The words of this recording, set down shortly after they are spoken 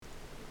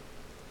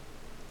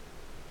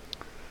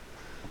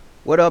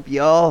What up,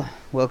 y'all?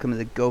 Welcome to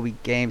the Gobi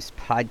Games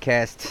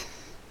podcast.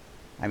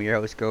 I'm your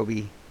host,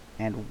 Gobi,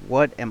 and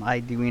what am I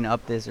doing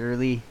up this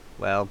early?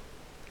 Well,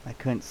 I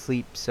couldn't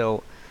sleep,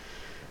 so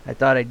I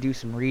thought I'd do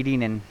some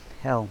reading, and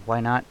hell, why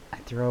not? I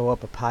throw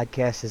up a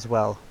podcast as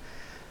well.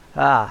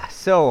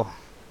 So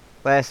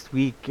last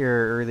week,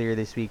 or earlier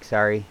this week,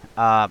 sorry,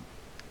 I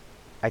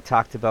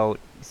talked about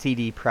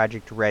CD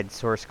Projekt Red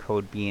source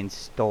code being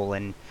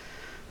stolen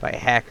by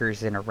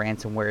hackers in a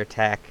ransomware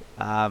attack.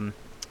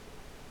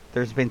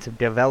 There's been some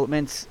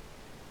developments.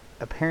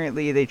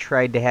 Apparently, they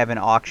tried to have an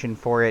auction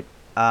for it.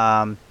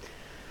 The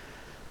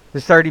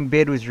starting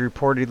bid was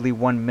reportedly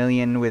 $1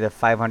 million with a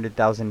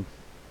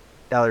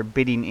 $500,000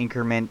 bidding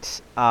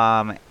increment,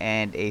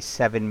 and a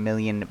 $7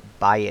 million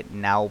buy it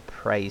now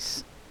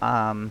price.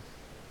 A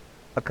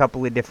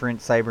couple of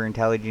different cyber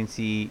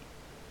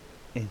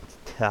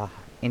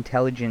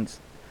intelligence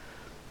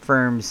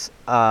firms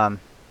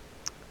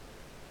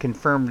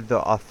confirmed the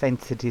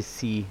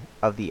authenticity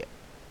of the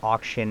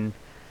auction.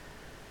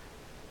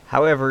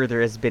 However,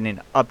 there has been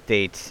an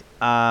update.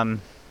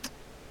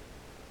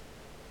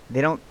 They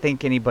don't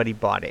think anybody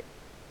bought it.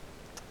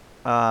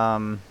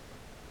 While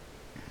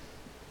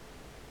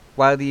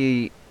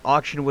the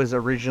auction was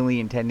originally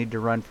intended to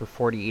run for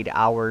 48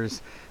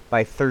 hours,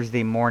 by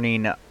Thursday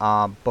morning,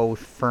 both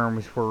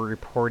firms were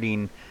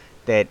reporting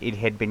that it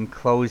had been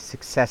closed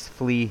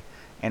successfully.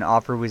 An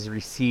offer was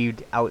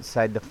received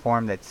outside the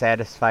form that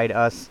satisfied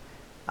us.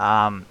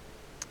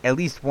 At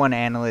least one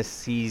analyst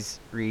sees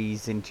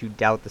reason to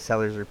doubt the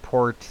seller's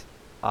report,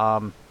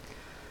 as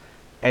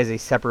a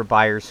separate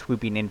buyer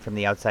swooping in from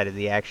the outside of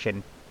the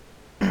action.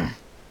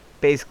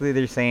 Basically,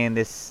 they're saying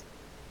this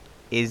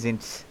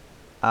isn't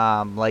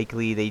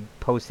likely. They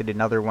posted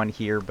another one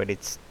here, but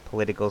it's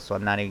political, so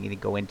I'm not even going to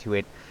go into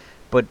it.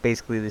 But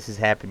basically, this has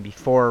happened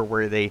before,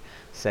 where they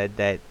said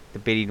that the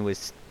bidding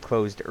was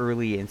closed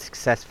early and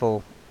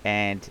successful,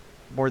 and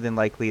more than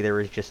likely there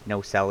was just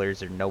no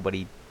sellers or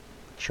nobody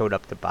showed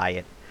up to buy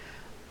it.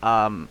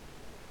 I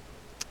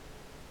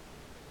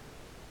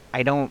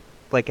don't,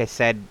 like I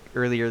said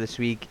earlier this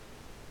week,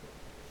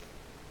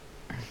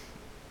 I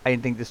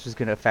didn't think this was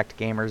going to affect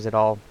gamers at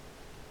all.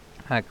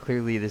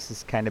 Clearly, this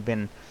has kind of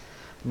been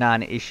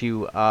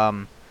non-issue.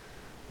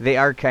 They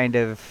are kind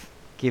of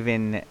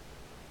giving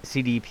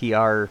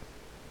CDPR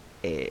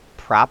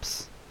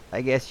props,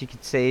 I guess you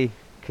could say,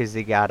 because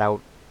they got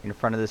out in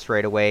front of this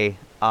right away.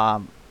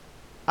 I'm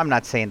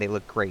not saying they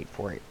look great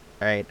for it,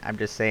 alright? I'm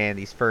just saying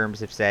these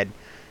firms have said,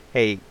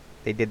 hey,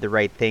 they did the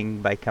right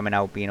thing by coming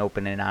out, being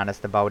open and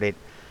honest about it,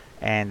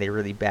 and they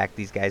really backed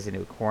these guys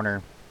into a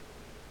corner.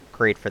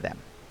 Great for them.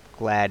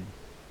 Glad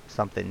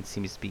something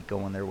seems to be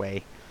going their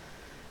way.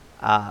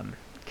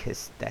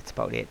 Because that's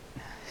about it.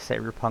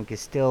 Cyberpunk is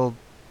still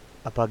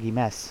a buggy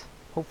mess.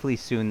 Hopefully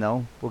soon,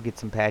 though, we'll get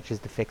some patches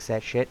to fix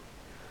that shit.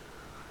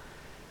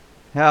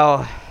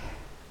 Now,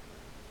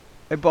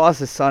 my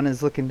boss's son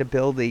is looking to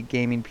build a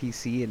gaming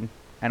PC, and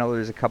I know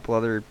there's a couple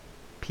other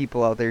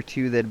people out there,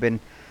 too, that have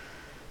been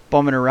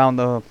bumming around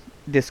the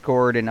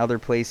Discord and other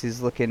places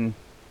looking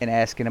and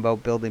asking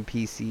about building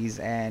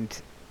PCs,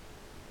 and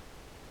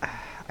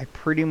I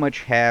pretty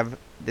much have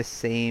the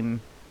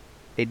same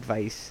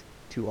advice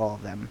to all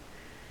of them.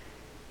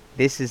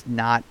 This is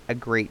not a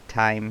great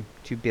time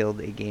to build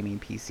a gaming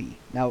PC.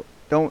 Now,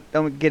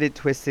 don't get it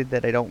twisted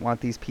that I don't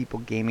want these people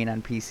gaming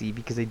on PC,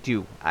 because I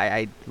do.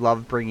 I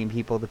love bringing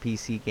people to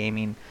PC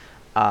gaming,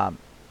 and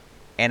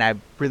I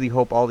really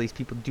hope all these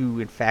people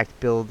do, in fact,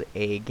 build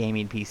a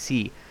gaming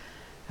PC.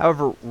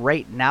 However,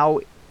 right now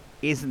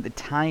isn't the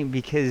time,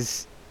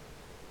 because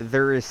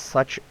there is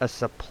such a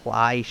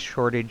supply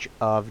shortage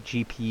of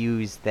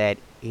GPUs that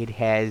it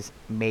has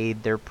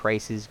made their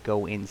prices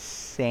go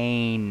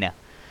insane.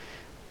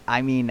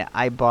 I mean,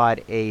 I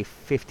bought a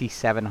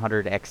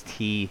 5700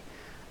 XT.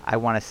 I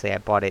want to say I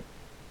bought it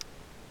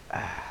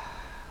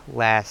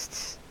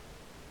last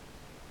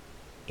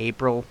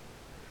April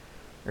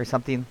or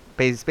something.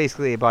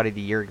 Basically, I bought it a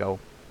year ago.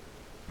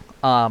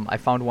 I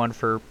found one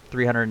for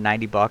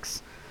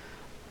 $390.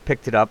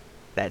 Picked it up.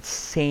 That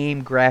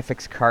same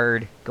graphics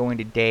card going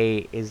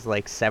today is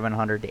like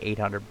 $700 to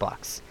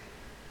 $800.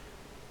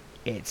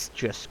 It's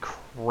just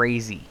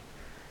crazy.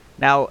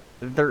 Now,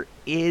 there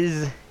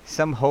is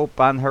some hope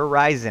on the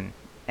horizon,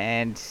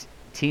 and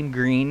Team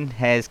Green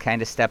has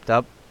kind of stepped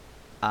up,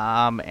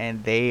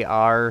 and they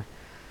are,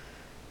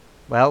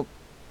 well,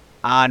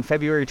 on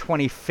February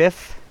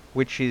 25th,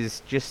 which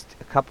is just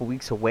a couple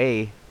weeks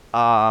away,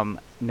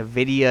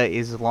 NVIDIA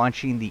is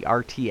launching the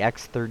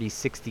RTX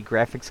 3060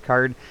 graphics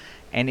card,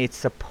 and it's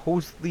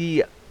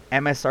supposedly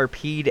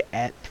MSRP'd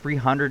at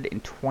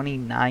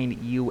 $329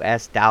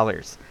 US.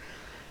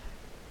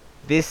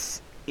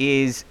 This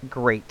is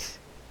great.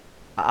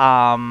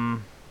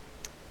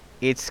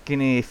 It's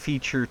gonna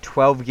feature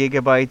 12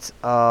 gigabytes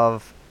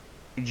of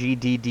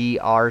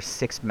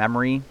GDDR6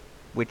 memory,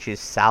 which is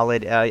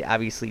solid.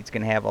 Obviously, it's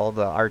gonna have all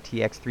the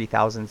RTX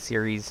 3000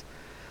 series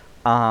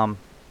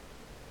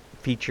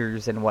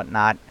features and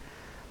whatnot.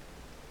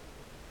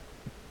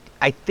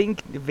 I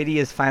think NVIDIA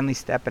is finally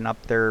stepping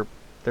up their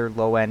their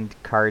low end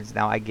cards.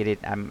 Now I get it.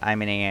 I'm an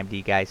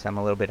AMD guy, so I'm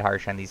a little bit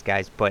harsh on these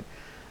guys. But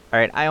all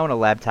right, I own a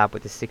laptop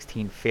with a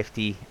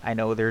 1650. I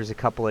know there's a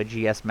couple of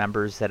GS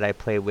members that I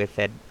play with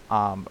that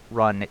run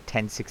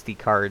 1060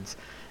 cards,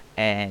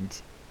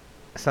 and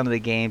some of the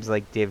games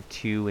like Div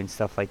 2 and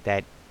stuff like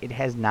that, it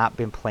has not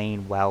been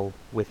playing well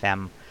with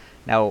them.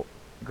 Now,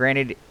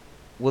 granted,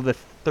 will the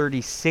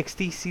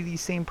 3060 see these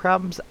same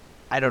problems?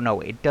 I don't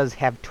know. It does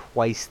have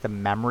twice the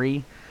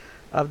memory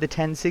of the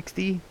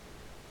 1060,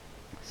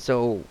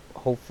 so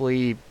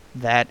hopefully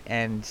that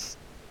and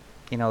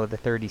the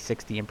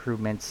 3060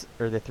 improvements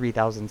or the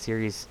 3000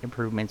 series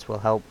improvements will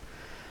help.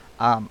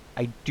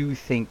 I do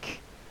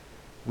think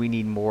we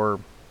need more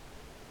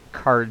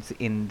cards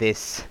in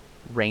this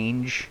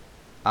range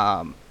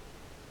to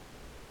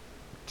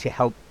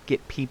help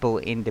get people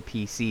into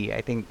PC.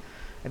 I think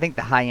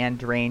the high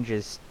end range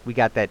is we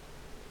got that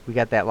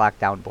locked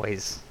down,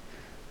 boys.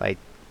 Like,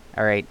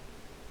 all right,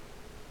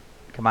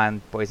 come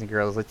on, boys and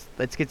girls,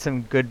 let's get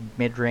some good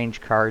mid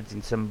range cards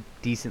and some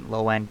decent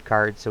low end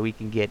cards so we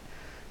can get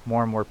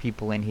more and more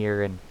people in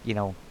here and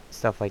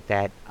stuff like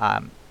that.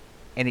 And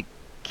it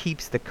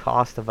keeps the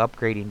cost of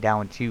upgrading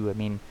down too. I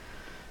mean,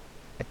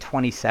 a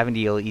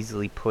 2070 will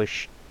easily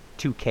push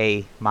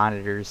 2K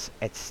monitors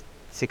at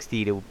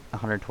 60 to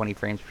 120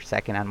 frames per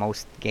second on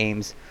most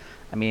games.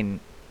 I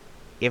mean,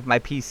 if my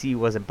PC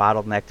wasn't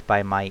bottlenecked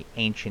by my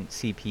ancient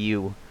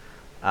CPU,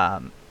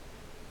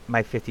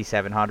 my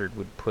 5700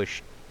 would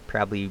push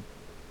probably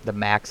the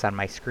max on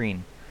my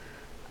screen.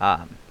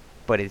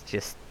 But it's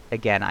just,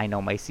 again, I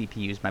know my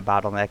CPU is my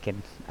bottleneck,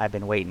 and I've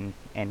been waiting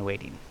and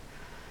waiting.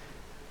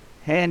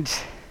 And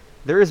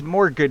there is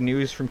more good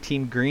news from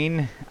Team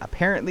Green.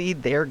 Apparently,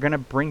 they're going to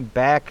bring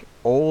back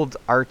old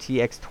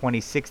RTX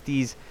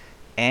 2060s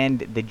and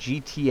the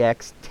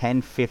GTX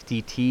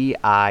 1050 Ti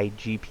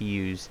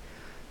GPUs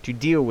to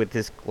deal with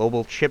this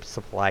global chip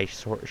supply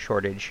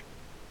shortage.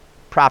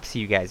 Props to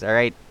you guys,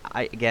 alright?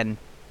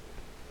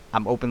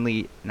 I'm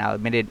openly now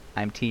admitted,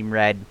 I'm Team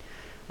Red.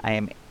 I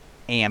am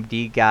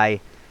AMD guy.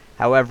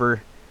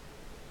 However,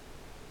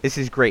 this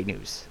is great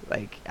news.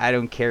 Like, I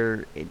don't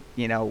care,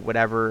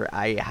 whatever.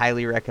 I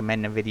highly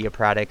recommend NVIDIA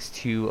products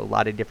to a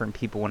lot of different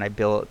people when I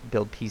build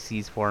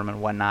PCs for them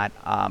and whatnot.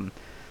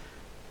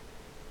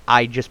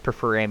 I just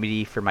prefer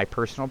AMD for my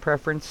personal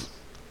preference.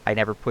 I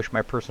never push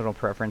my personal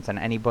preference on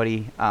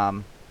anybody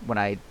when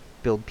I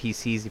build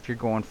PCs. If you're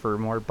going for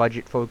more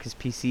budget-focused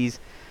PCs,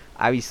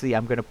 obviously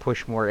I'm going to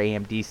push more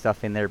AMD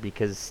stuff in there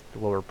because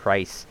lower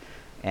price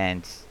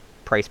and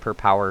price per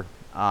power,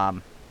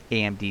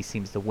 AMD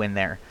seems to win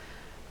there.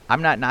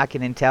 I'm not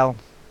knocking Intel,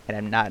 and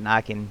I'm not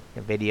knocking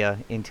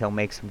NVIDIA. Intel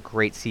makes some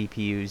great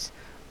CPUs.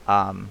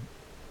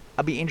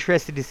 I'll be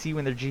interested to see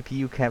when their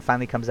GPU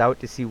finally comes out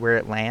to see where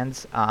it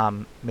lands.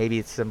 Maybe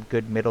it's some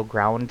good middle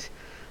ground.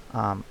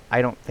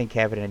 I don't think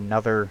having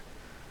another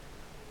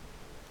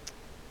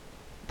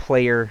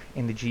player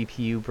in the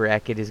GPU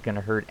bracket is going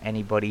to hurt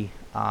anybody,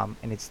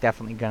 and it's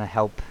definitely going to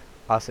help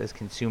us as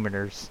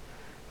consumers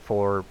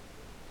for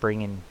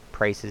bringing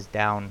prices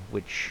down,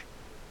 which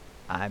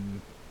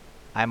I'm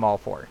all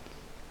for.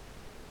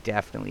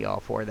 Definitely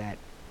all for that.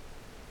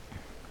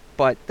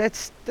 But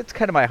that's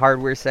kind of my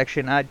hardware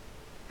section.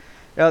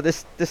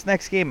 This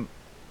next game,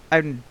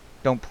 I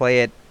don't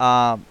play it.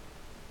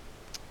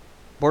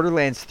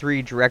 Borderlands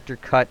 3 Director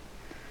Cut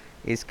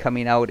is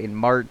coming out in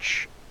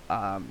March.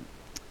 I've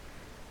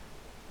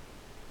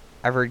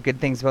heard good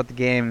things about the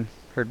game,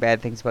 heard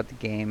bad things about the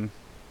game.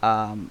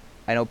 I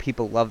know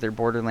people love their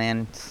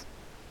Borderlands.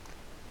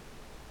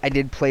 I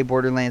did play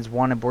Borderlands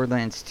 1 and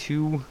Borderlands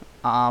 2.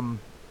 I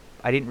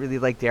didn't really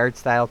like the art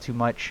style too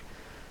much.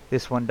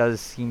 This one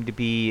does seem to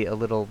be a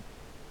little,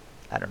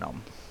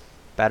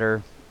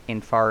 better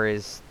in far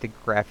as the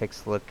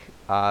graphics look.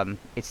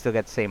 It's still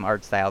got the same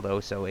art style though,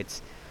 so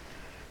it's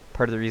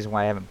part of the reason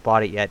why I haven't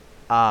bought it yet.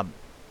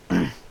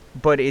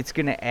 But it's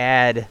going to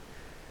add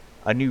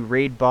a new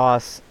raid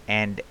boss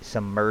and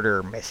some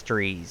murder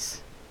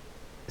mysteries.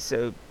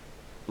 So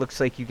looks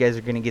like you guys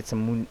are going to get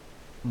some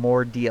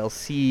more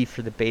DLC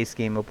for the base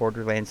game of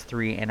Borderlands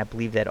 3, and I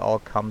believe that all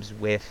comes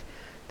with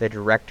the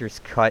Director's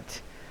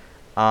Cut,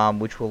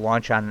 which will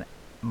launch on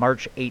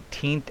March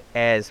 18th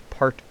as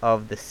part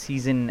of the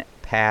Season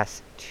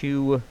Pass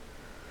 2.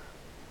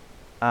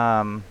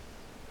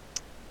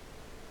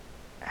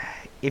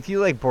 If you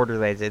like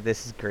Borderlands,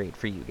 this is great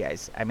for you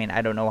guys. I mean,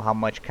 I don't know how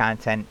much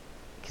content,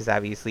 because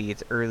obviously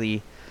it's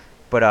early,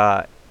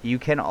 but you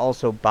can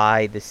also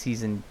buy the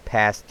Season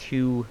Pass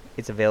 2.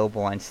 It's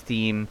available on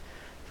Steam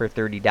for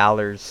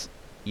 $30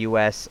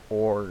 US,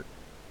 or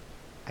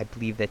I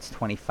believe that's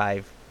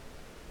 25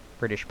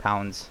 British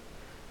pounds.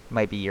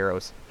 Might be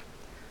euros.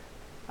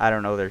 I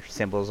don't know their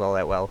symbols all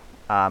that well.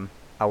 I'll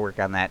work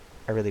on that.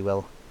 I really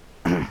will.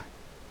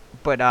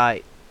 But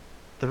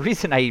the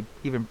reason I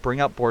even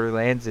bring up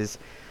Borderlands is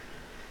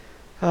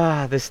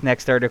this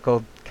next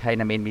article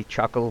kind of made me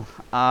chuckle.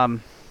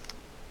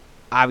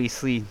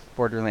 Obviously,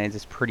 Borderlands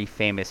is pretty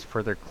famous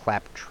for their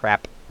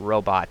claptrap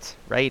robots,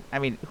 right? I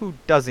mean, who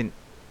doesn't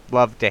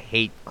love to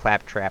hate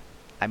claptrap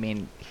I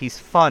mean, he's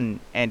fun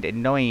and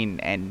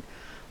annoying, and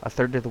a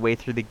third of the way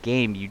through the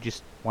game, you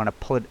just want to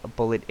put a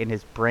bullet in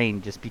his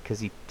brain just because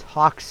he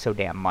talks so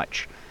damn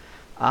much.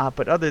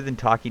 But other than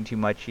talking too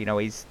much,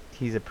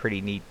 he's a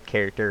pretty neat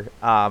character.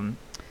 But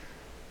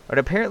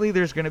apparently,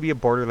 there's going to be a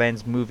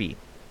Borderlands movie.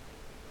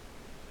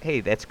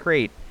 Hey, that's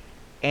great.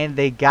 And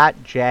they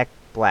got Jack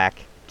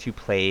Black to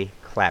play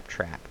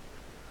Claptrap.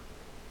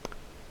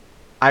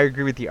 I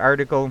agree with the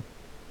article.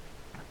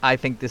 I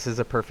think this is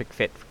a perfect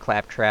fit for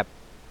Claptrap.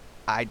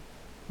 I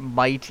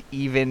might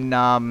even,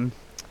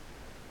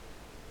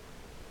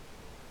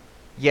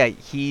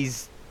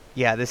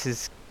 this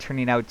is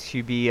turning out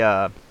to be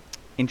a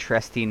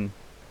interesting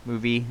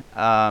movie.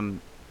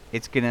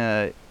 It's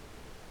gonna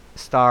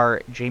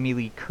star Jamie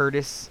Lee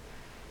Curtis,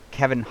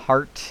 Kevin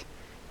Hart,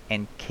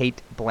 and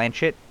Cate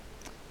Blanchett,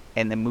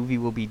 and the movie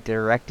will be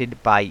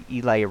directed by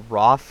Eli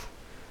Roth.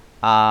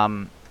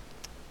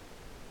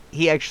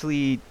 He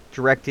actually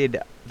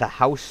directed The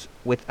House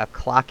with a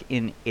Clock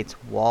in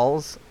Its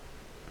Walls.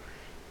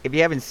 If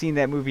you haven't seen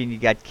that movie and you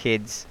got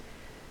kids,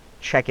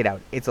 check it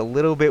out. It's a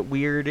little bit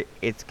weird.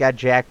 It's got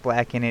Jack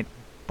Black in it,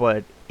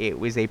 but it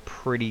was a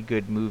pretty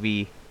good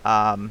movie.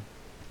 I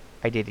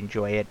did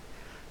enjoy it.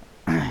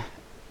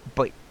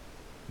 But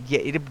yeah,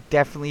 it'd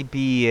definitely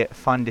be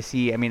fun to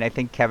see. I mean, I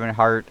think Kevin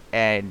Hart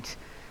and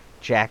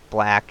Jack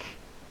Black,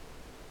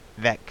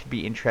 that could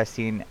be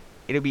interesting.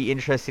 It'll be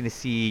interesting to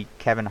see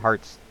Kevin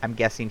Hart's. I'm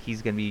guessing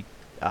he's going to be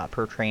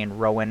portraying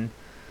Rowan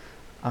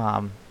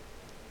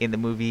in the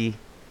movie.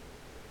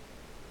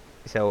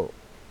 So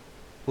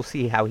we'll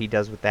see how he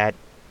does with that.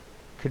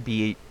 Could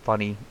be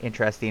funny,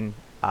 interesting.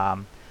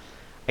 I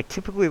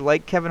typically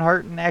like Kevin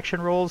Hart in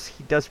action roles.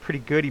 He does pretty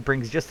good. He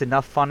brings just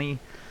enough funny.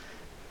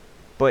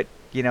 But,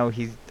 he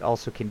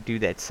also can do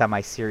that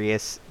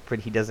semi-serious, but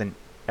he doesn't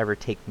ever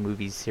take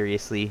movies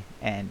seriously.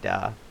 And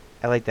I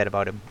like that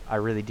about him. I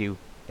really do.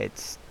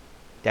 It's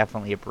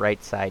definitely a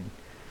bright side.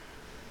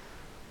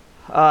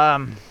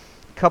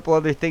 Couple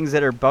other things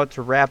that are about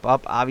to wrap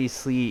up,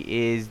 obviously,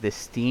 is the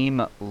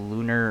Steam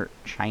Lunar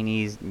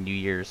Chinese New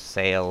Year's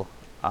sale.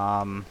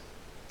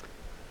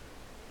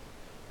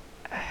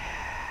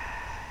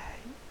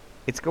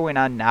 It's going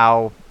on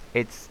now.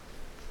 It's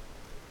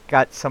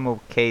got some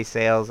okay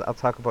sales. I'll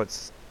talk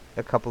about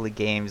a couple of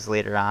games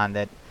later on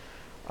that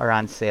are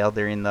on sale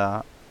during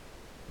the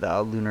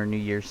Lunar New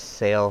Year's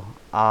sale.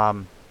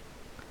 But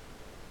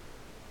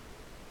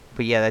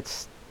yeah,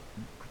 that's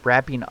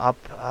wrapping up.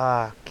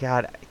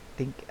 God, I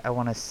think I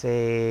want to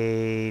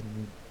say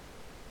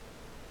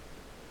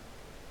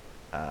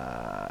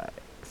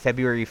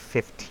February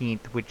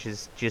 15th, which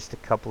is just a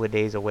couple of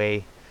days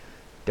away.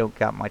 Don't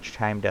got much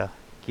time to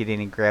get in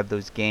and grab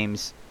those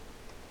games.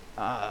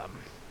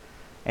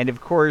 And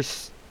of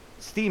course,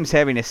 Steam's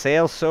having a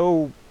sale,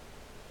 so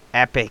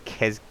Epic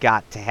has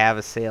got to have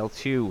a sale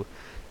too.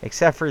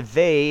 Except for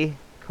they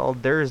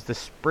called theirs the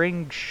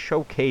Spring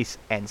Showcase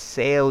and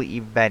Sale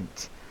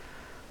Event.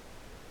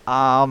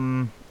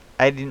 I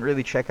didn't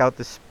really check out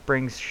the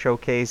Spring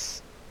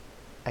Showcase.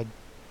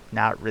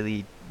 Not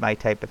really my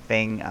type of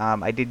thing.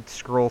 I did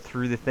scroll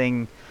through the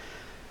thing.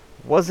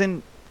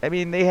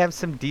 They have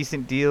some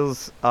decent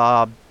deals.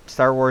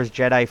 Star Wars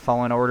Jedi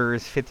Fallen Order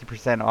is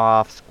 50%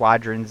 off.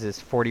 Squadrons is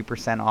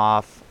 40%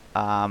 off.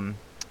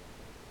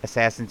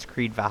 Assassin's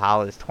Creed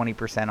Valhalla is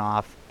 20%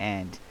 off.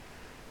 And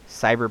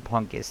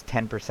Cyberpunk is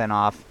 10%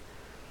 off.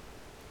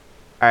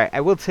 Alright,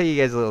 I will tell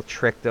you guys a little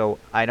trick, though.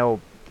 I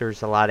know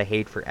there's a lot of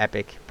hate for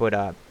Epic,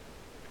 but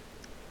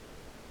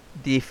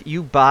if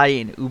you buy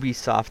an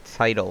Ubisoft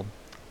title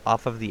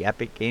off of the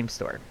Epic Game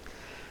Store,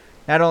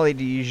 not only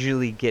do you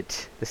usually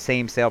get the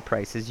same sale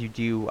price as you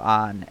do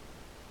on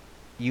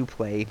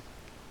Uplay,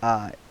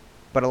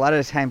 but a lot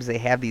of the times they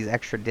have these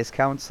extra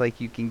discounts,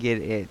 like you can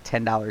get a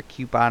 $10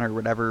 coupon or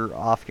whatever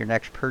off your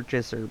next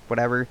purchase or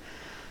whatever.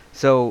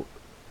 So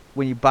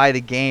when you buy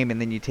the game and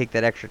then you take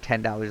that extra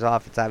 $10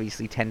 off, it's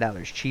obviously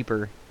 $10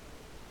 cheaper.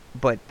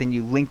 But then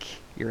you link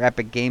your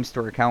Epic Game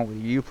Store account with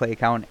your Uplay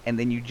account, and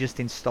then you just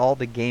install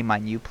the game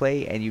on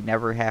Uplay, and you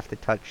never have to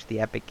touch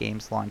the Epic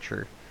Games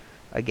launcher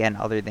again,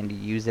 other than to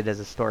use it as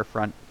a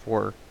storefront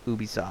for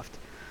Ubisoft.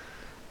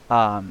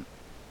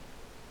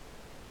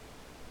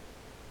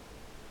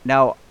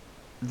 Now,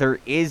 there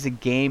is a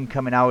game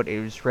coming out.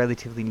 It was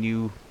relatively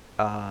new.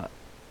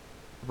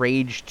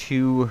 Rage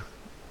 2,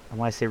 I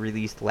want to say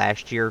released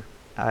last year.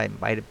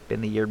 It might have been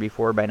the year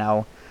before by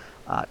now.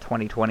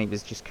 2020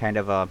 was just kind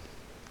of a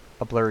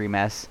blurry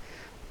mess.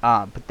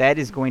 But that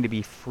is going to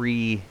be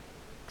free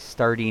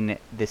starting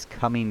this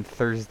coming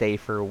Thursday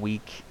for a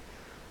week.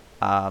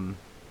 I'm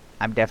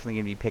definitely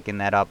going to be picking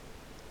that up.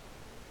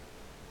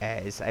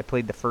 As I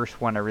played the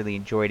first one, I really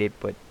enjoyed it,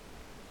 but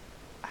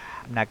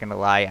I'm not going to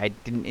lie, I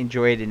didn't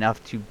enjoy it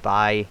enough to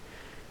buy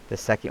the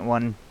second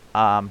one.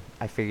 I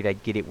figured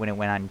I'd get it when it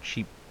went on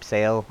cheap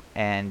sale,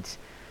 and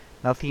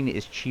nothing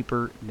is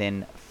cheaper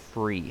than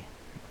free.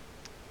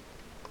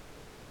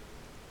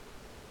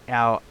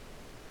 Now,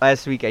 I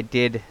keep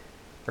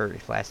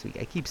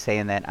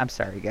saying that, I'm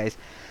sorry guys.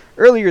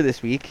 earlier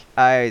this week,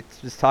 I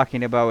was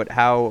talking about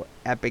how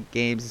Epic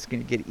Games is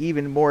going to get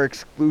even more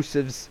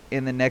exclusives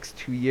in the next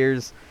 2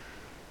 years.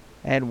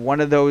 And one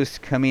of those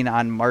coming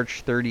on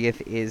March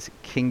 30th is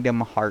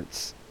Kingdom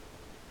Hearts.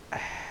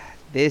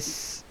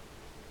 This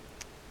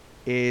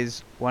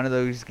is one of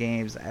those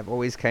games I've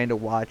always kind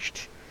of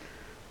watched,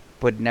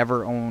 but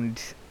never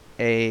owned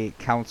a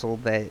console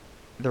that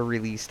they're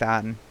released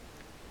on.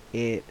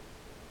 It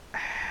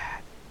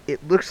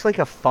it looks like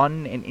a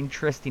fun and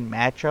interesting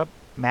mashup,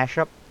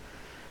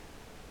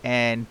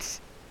 and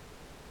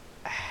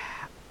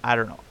I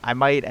don't know. I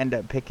might end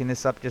up picking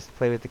this up just to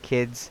play with the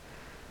kids.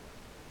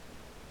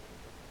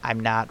 I'm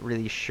not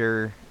really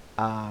sure,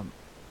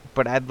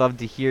 but I'd love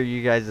to hear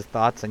you guys'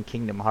 thoughts on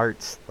Kingdom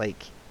Hearts.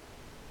 Like,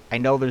 I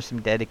know there's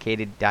some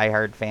dedicated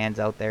diehard fans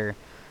out there.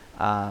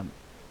 I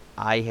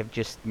have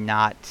just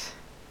not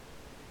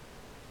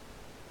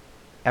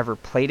ever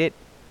played it,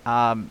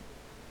 but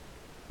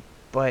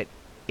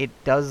it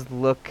does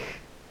look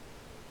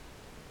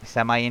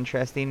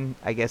semi-interesting.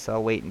 I guess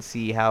I'll wait and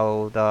see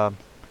how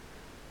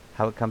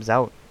it comes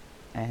out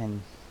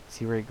and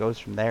see where it goes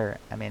from there.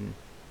 I mean,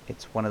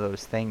 it's one of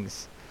those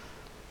things.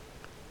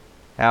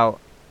 Now,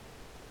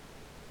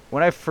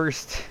 when I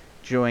first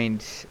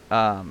joined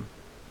Gunslinger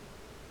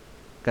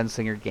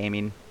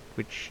Gaming,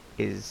 which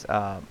is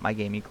my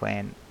gaming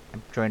clan, I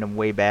joined them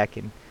way back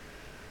in,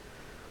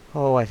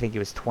 I think it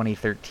was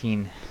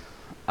 2013.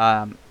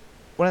 One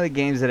of the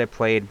games that I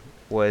played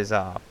was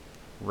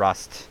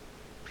Rust.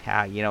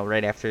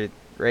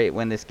 Right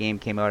when this game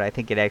came out. I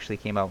think it actually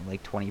came out in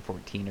like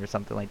 2014 or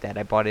something like that.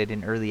 I bought it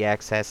in early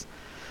access.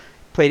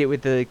 Played it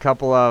with a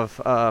couple of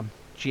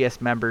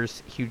GS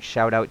members. Huge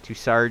shout out to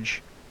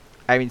Sarge.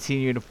 I haven't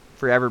seen you in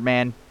forever,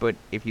 man, but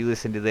if you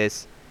listen to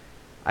this,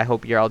 I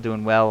hope you're all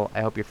doing well.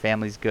 I hope your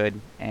family's good,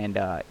 and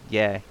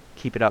yeah,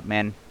 keep it up,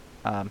 man.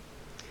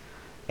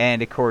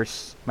 And of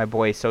course, my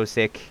boy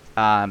SoSick.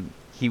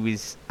 He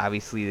was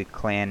obviously the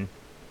clan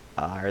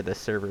or the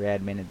server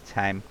admin at the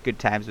time. Good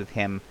times with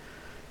him,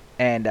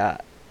 and so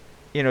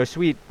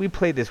we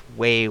played this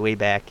way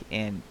back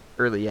in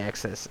early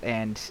access,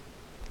 and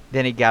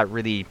then it got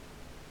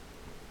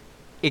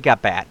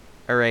bad.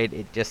 All right,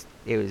 it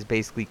was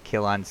basically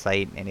kill on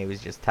sight, and it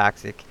was just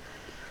toxic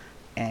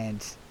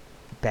and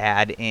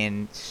bad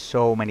in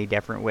so many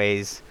different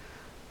ways.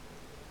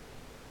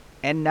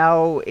 And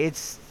now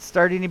it's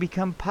starting to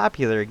become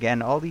popular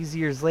again all these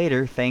years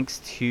later, thanks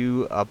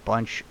to a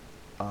bunch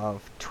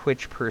of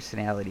Twitch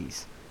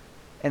personalities.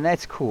 And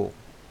that's cool.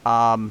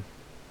 I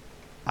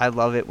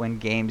love it when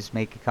games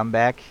make a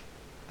comeback.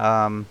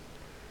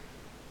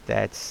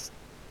 That's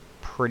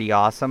pretty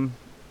awesome.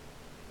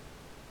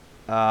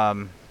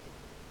 And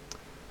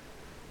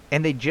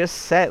they just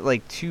set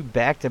like 2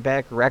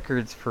 back-to-back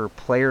records for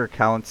player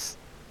counts,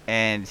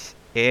 and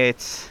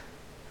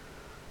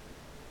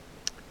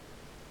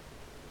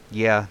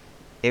yeah,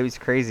 it was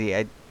crazy.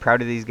 I'm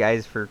proud of these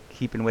guys for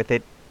keeping with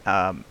it.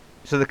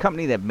 So the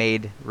company that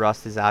made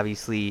Rust is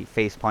obviously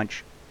Face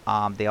Punch.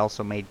 They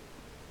also made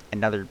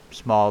another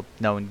small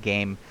known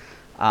game.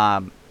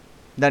 None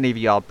of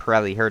y'all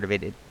probably heard of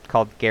it. It's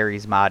called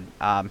Gary's Mod.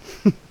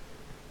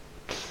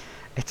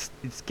 It's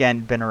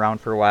again been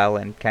around for a while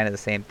and kind of the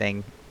same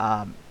thing.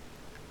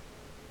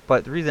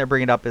 But the reason I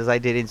bring it up is I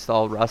did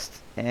install Rust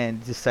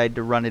and decided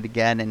to run it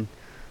again and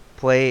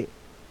play.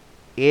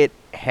 It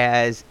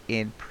has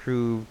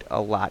improved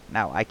a lot.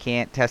 Now, I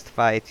can't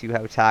testify to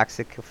how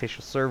toxic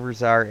official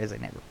servers are, as I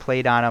never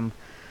played on them.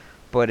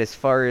 But as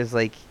far as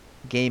like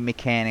game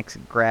mechanics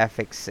and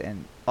graphics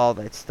and all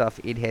that stuff,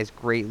 it has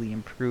greatly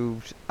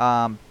improved.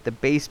 The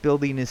base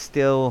building is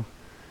still...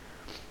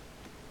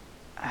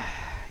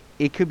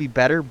 It could be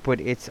better,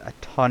 but it's a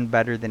ton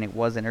better than it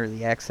was in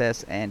early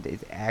access, and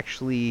it's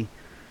actually...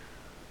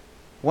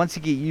 Once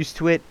you get used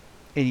to it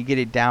and you get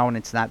it down,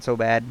 it's not so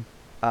bad.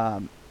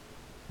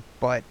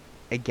 But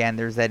again,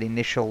 there's that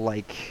initial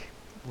like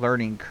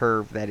learning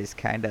curve that is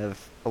kind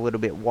of a little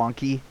bit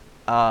wonky.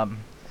 But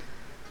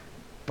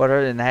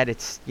other than that,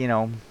 it's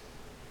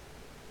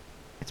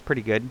it's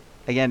pretty good.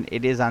 Again,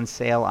 it is on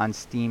sale on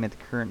Steam at the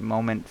current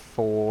moment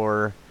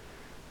for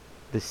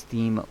the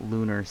Steam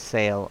Lunar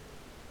Sale.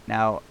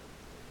 Now,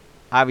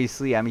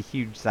 obviously, I'm a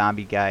huge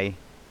zombie guy,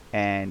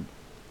 and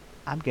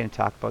I'm going to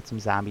talk about some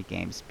zombie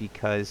games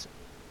because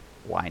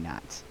why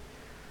not?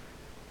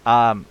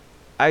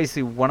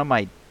 Obviously, one of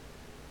my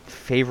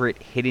favorite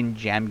hidden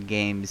gem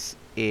games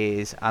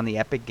is on the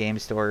Epic Game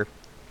Store.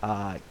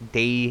 Not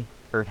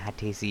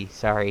Daisy,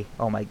 sorry.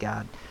 Oh my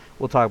god.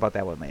 We'll talk about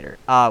that one later.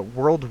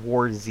 World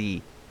War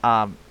Z.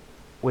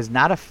 Was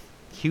not a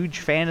huge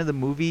fan of the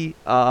movie.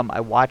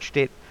 I watched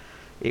it.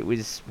 It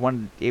was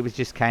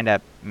just kind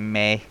of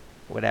meh,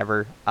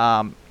 whatever.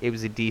 It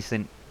was a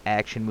decent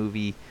action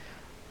movie.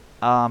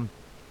 But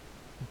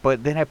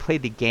then I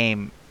played the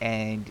game,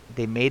 and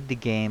they made the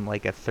game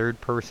like a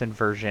third-person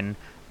version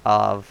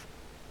of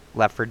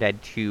Left 4 Dead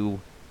 2.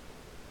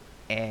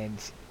 And,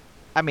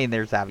 I mean,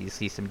 there's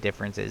obviously some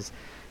differences.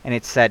 And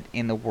it's set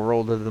in the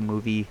world of the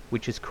movie,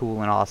 which is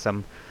cool and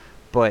awesome.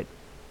 But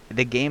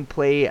the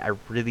gameplay I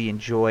really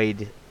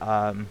enjoyed.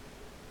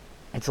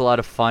 It's a lot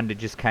of fun to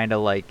just kind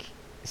of like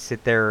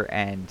sit there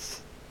and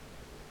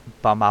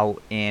bum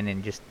out in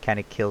and just kind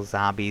of kill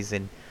zombies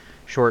and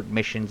short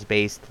missions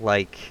based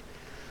like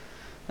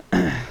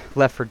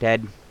Left 4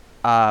 Dead.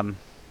 Um,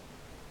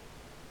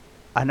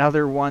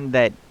 Another one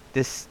that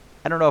this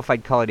I don't know if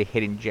I'd call it a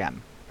hidden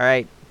gem. All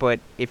right, but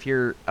if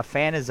you're a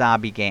fan of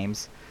zombie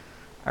games,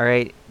 all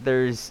right,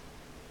 there's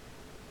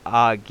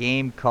a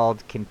game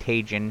called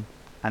Contagion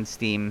on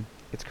Steam.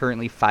 It's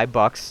currently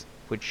 $5,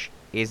 which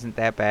isn't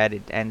that bad.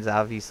 It ends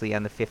obviously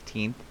on the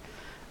 15th.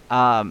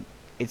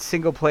 It's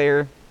single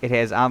player. It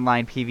has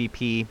online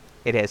PvP.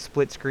 It has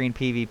split screen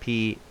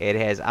PvP. It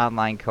has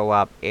online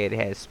co-op. It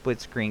has split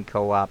screen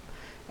co-op,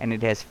 and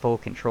it has full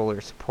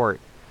controller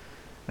support.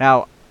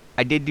 Now,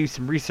 I did do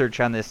some research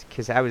on this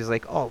because I was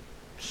like, oh,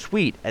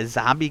 sweet, a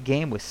zombie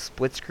game with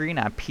split screen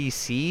on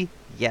PC?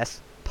 Yes,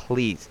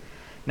 please.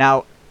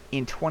 Now,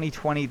 in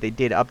 2020, they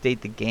did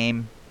update the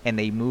game and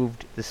they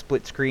moved the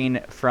split screen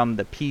from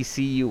the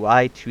PC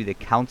UI to the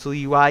console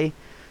UI.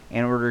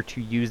 In order to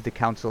use the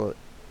console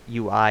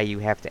UI, you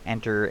have to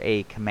enter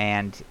a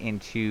command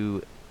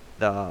into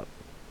the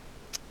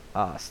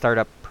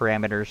startup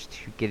parameters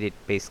to get it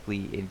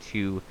basically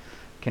into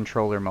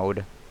controller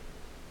mode.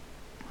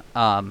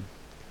 Um,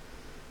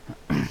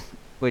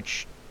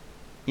 which,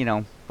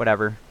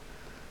 whatever.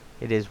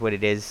 It is what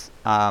it is.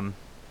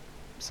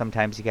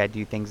 Sometimes you gotta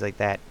do things like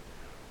that.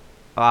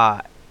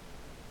 Uh,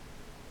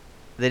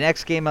 the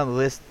next game on the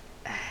list,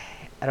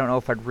 I don't know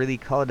if I'd really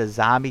call it a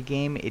zombie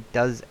game. It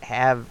does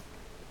have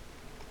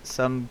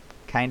some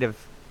kind of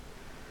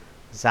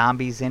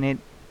zombies in it.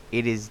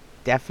 It is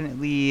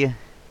definitely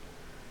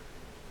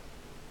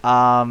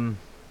more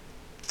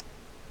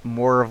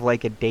of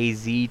like a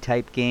DayZ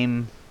type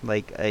game,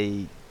 like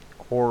a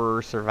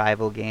horror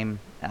survival game.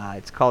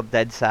 It's called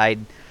Deadside.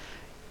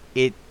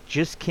 It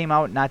just came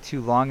out not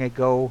too long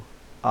ago.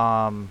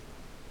 I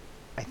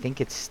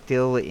think it's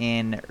still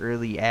in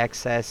early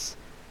access.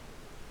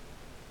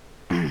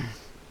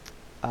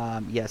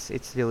 Yes,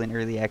 it's still in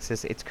early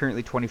access. It's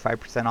currently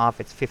 25% off.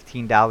 It's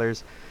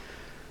 $15.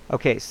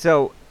 Okay,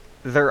 so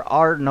there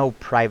are no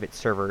private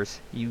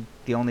servers.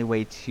 The only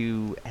way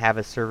to have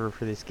a server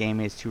for this game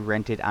is to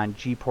rent it on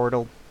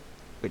Gportal,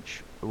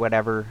 which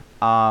whatever.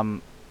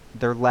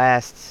 Their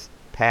last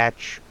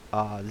patch,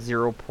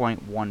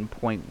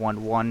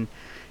 0.1.11,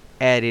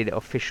 added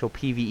official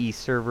PvE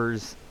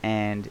servers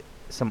and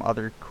some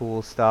other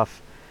cool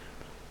stuff.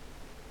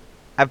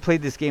 I've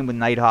played this game with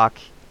Nighthawk.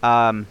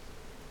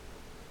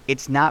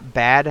 It's not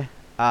bad.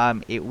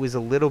 It was a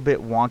little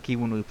bit wonky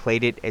when we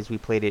played it, as we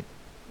played it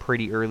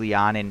pretty early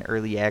on in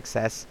early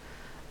access.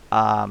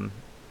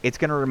 It's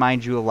going to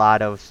remind you a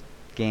lot of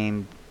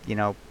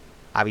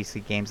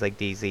obviously games like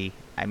DayZ.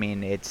 I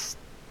mean, it's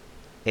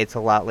a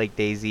lot like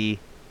DayZ,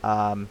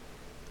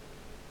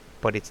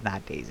 but it's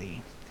not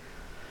DayZ.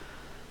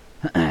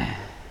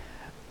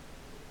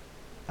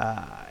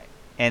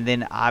 And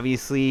then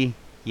obviously,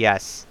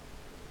 yes,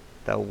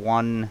 the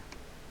one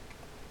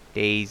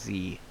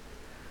DayZ.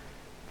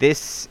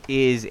 This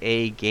is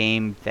a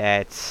game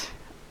that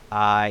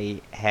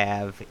I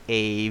have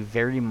a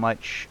very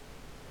much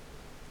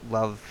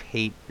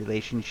love-hate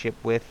relationship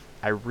with.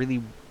 I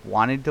really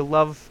wanted to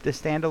love the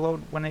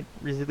standalone when it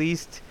was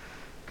released,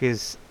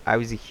 because I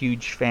was a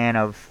huge fan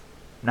of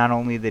not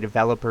only the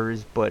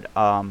developers, but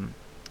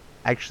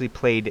actually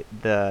played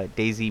the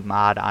DayZ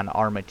mod on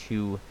Arma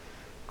 2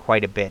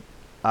 quite a bit.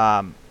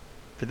 For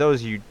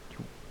those of you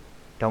who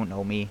don't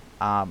know me,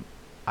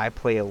 I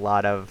play a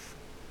lot of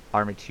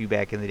Arma 2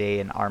 back in the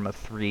day and Arma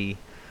 3.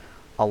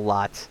 A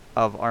lot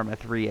of Arma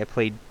 3. I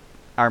played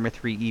Arma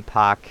 3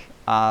 Epoch.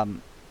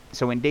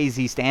 So when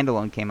DayZ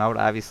Standalone came out,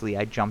 obviously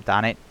I jumped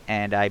on it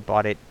and I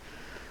bought it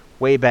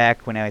way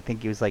back when I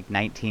think it was like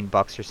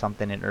 $19 or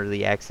something in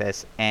early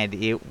access, and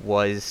it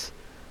was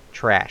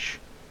trash.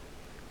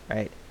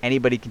 Right?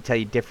 Anybody can tell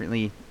you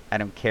differently. I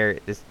don't care.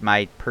 This is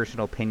my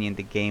personal opinion.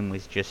 The game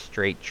was just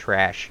straight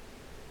trash.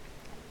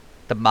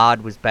 The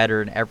mod was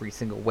better in every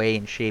single way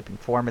and shape and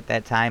form at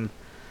that time.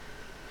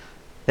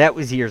 That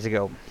was years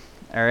ago.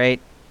 Alright?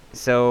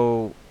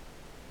 So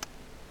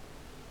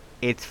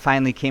it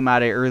finally came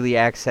out of early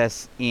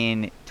access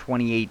in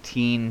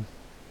 2018.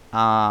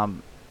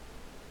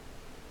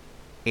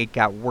 It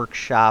got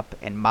workshop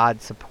and mod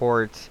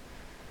support.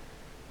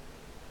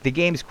 The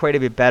game's quite a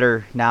bit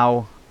better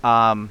now.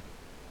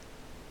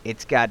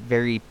 It's got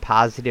very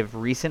positive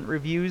recent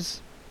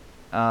reviews.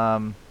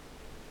 And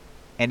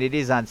it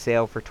is on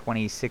sale for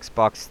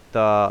 $26.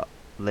 The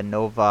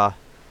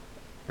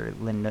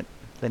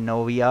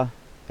Lenovia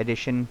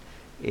edition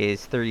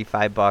is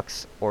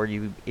 $35, or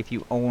if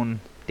you own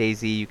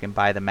DayZ, you can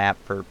buy the map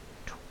for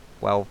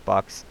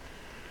 $12.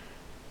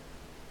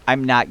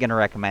 I'm not gonna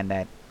recommend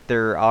that.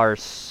 There are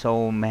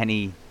so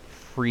many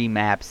free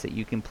maps that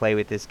you can play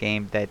with this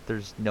game that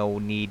there's no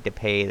need to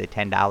pay the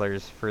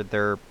 $10 for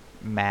their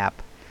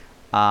map.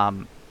 At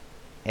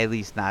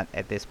least not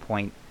at this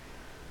point.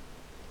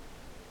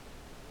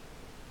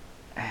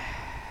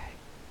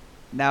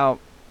 Now,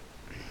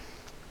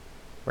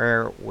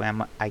 where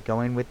am I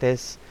going with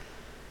this?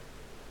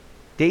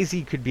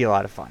 DayZ could be a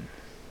lot of fun,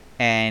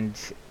 and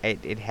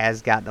it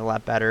has gotten a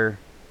lot better.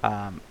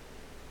 I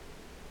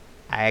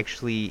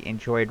actually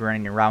enjoyed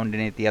running around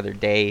in it the other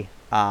day.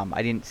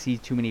 I didn't see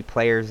too many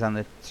players on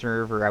the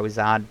server I was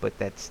on, but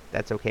that's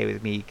okay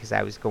with me because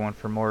I was going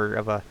for more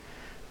of a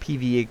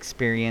PvE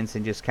experience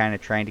and just kind of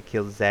trying to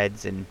kill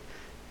Zeds and,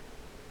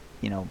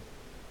 you know,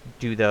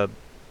 do the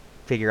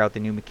figure out the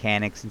new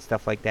mechanics and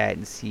stuff like that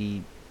and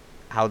see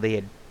how they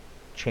had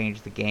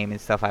changed the game and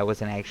stuff. I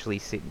wasn't actually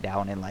sitting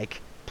down and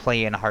like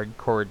playing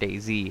hardcore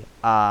DayZ,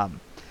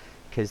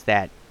 because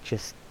that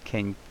just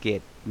can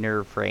get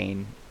nerve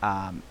wracking.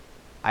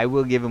 I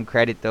will give them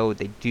credit though;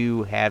 they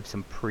do have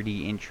some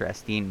pretty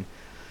interesting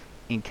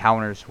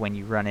encounters when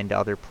you run into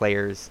other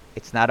players.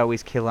 It's not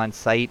always kill on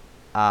sight.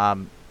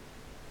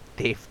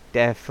 They've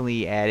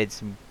definitely added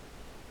some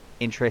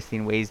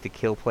interesting ways to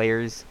kill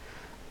players.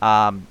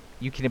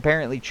 You can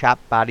apparently chop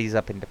bodies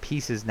up into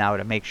pieces now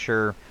to make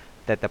sure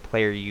that the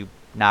player you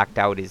knocked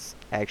out is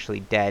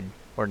actually dead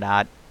or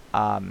not.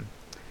 I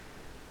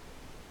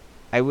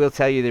will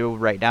tell you though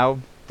right now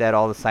that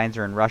all the signs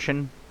are in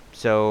Russian,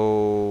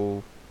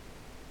 so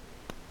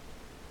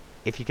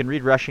if you can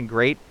read Russian,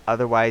 great.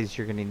 Otherwise,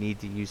 you're going to need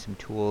to use some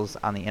tools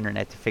on the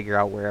internet to figure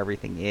out where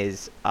everything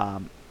is.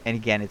 And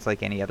again, it's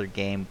like any other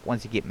game.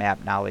 Once you get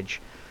map knowledge,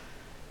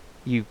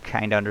 you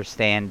kind of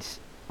understand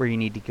where you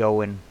need to go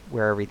and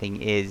where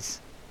everything is.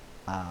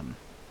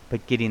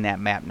 But getting that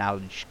map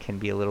knowledge can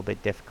be a little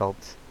bit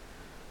difficult.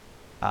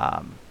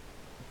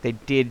 They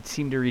did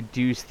seem to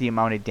reduce the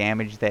amount of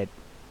damage that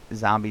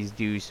zombies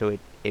do, so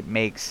it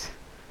makes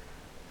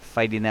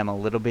fighting them a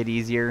little bit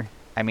easier.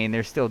 I mean,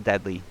 they're still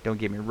deadly, don't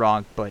get me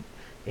wrong, but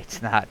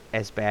it's not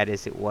as bad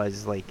as it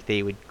was. Like,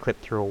 they would clip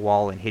through a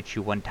wall and hit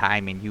you one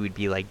time and you would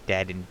be like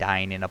dead and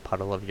dying in a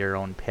puddle of your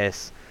own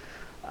piss.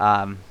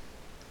 But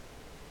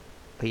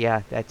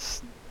yeah,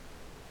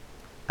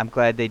 I'm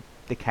glad they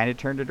kind of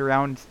turned it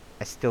around.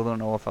 I still don't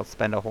know if I'll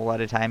spend a whole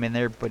lot of time in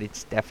there, but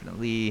it's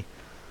definitely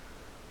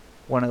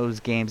one of those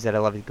games that I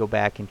love to go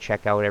back and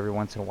check out every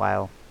once in a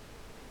while.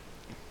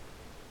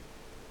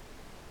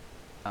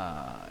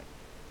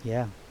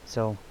 Yeah,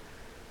 so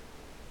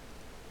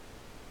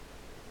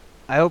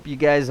I hope you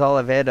guys all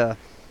have had a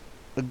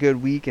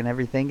good week and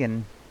everything,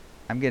 and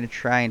I'm going to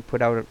try and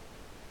put out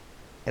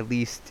at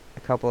least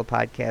a couple of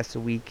podcasts a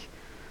week.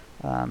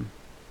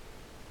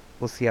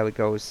 We'll see how it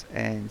goes,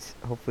 and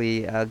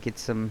hopefully I'll get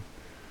some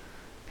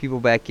people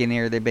back in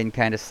here. They've been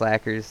kind of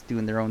slackers,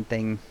 doing their own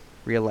thing,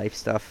 real life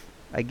stuff.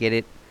 I get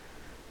it.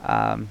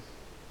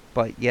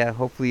 But yeah,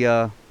 hopefully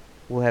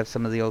we'll have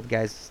some of the old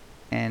guys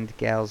and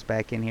gals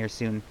back in here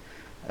soon.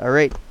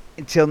 Alright,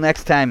 until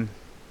next time,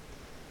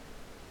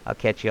 I'll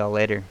catch y'all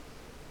later.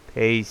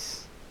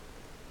 Peace.